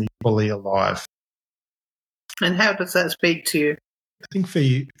makes me fully alive. And how does that speak to you? I think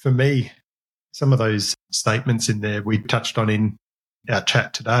for me, some of those statements in there we touched on in our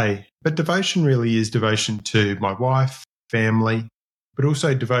chat today, but devotion really is devotion to my wife, family, but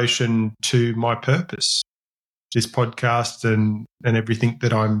also devotion to my purpose. This podcast and everything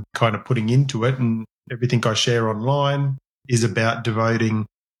that I'm kind of putting into it and everything I share online is about devoting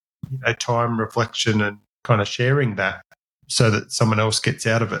time, reflection, and kind of sharing that so that someone else gets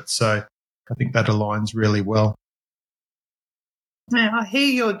out of it. So I think that aligns really well. Now, I hear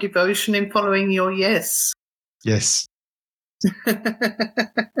your devotion in following your yes. Yes.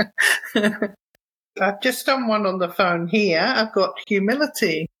 I've just done one on the phone here. I've got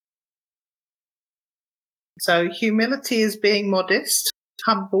humility. So humility is being modest,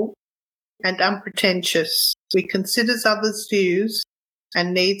 humble, and unpretentious. We consider others' views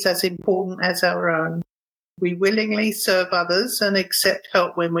and needs as important as our own. We willingly serve others and accept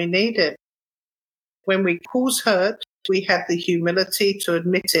help when we need it. When we cause hurt, we have the humility to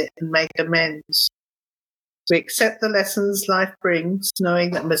admit it and make amends. We accept the lessons life brings,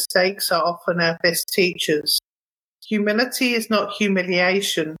 knowing that mistakes are often our best teachers. Humility is not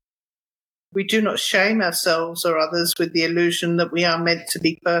humiliation. We do not shame ourselves or others with the illusion that we are meant to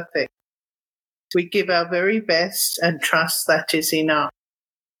be perfect. We give our very best and trust that is enough.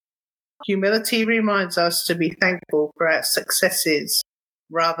 Humility reminds us to be thankful for our successes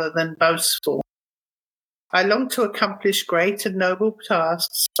rather than boastful. I long to accomplish great and noble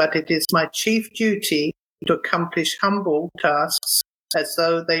tasks, but it is my chief duty to accomplish humble tasks as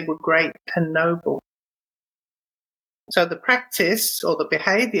though they were great and noble. So the practice or the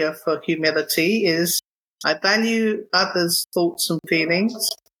behavior for humility is I value others' thoughts and feelings.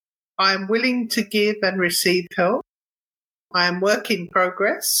 I am willing to give and receive help. I am work in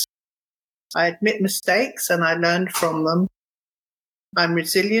progress. I admit mistakes and I learn from them. I'm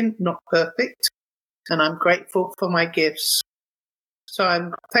resilient, not perfect, and I'm grateful for my gifts. So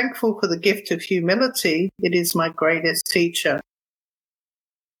I'm thankful for the gift of humility. It is my greatest teacher.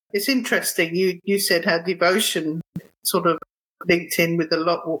 It's interesting. You said how devotion sort of linked in with a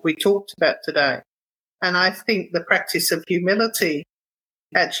lot what we talked about today. And I think the practice of humility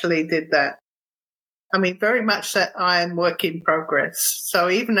actually did that. I mean, very much that I am work in progress. So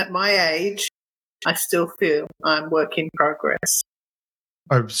even at my age, I still feel I'm work in progress.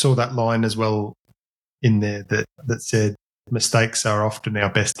 I saw that line as well in there that said, mistakes are often our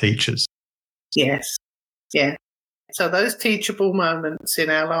best teachers. Yes. Yeah. So those teachable moments in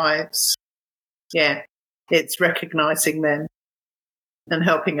our lives, yeah, it's recognizing them and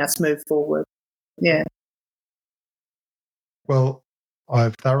helping us move forward. Yeah. Well,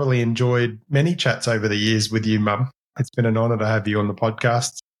 I've thoroughly enjoyed many chats over the years with you, Mum. It's been an honour to have you on the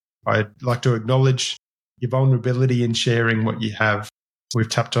podcast. I'd like to acknowledge your vulnerability in sharing what you have. We've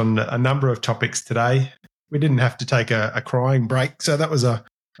tapped on a number of topics today. We didn't have to take a crying break, so that was a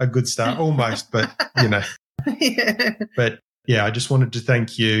good start, almost, but, you know. Yeah. But, yeah, I just wanted to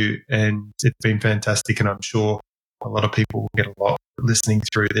thank you, and it's been fantastic, and I'm sure a lot of people will get a lot listening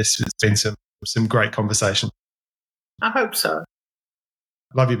through this. It's been some great conversation. I hope so.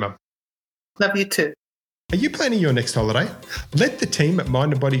 Love you, Mum. Love you too. Are you planning your next holiday? Let the team at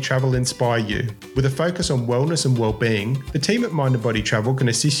Mind and Body Travel inspire you. With a focus on wellness and well-being, the team at Mind and Body Travel can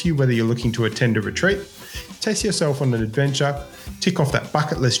assist you whether you're looking to attend a retreat, test yourself on an adventure, tick off that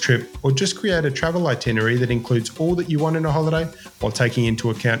bucket list trip, or just create a travel itinerary that includes all that you want in a holiday while taking into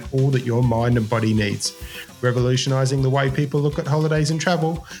account all that your mind and body needs. Revolutionising the way people look at holidays and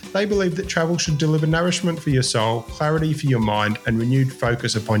travel, they believe that travel should deliver nourishment for your soul, clarity for your mind, and renewed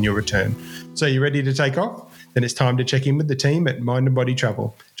focus upon your return. So you ready to take off? Then it's time to check in with the team at Mind and Body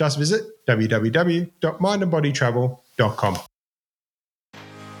Travel. Just visit www.mindandbodytravel.com.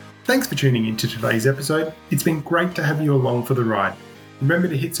 Thanks for tuning into today's episode. It's been great to have you along for the ride. Remember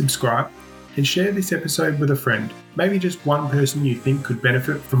to hit subscribe and share this episode with a friend, maybe just one person you think could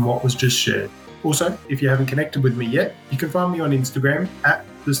benefit from what was just shared. Also, if you haven't connected with me yet, you can find me on Instagram at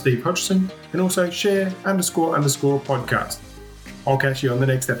 @TheSteveHodgson and also share __podcast. I'll catch you on the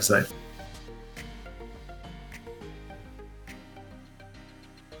next episode.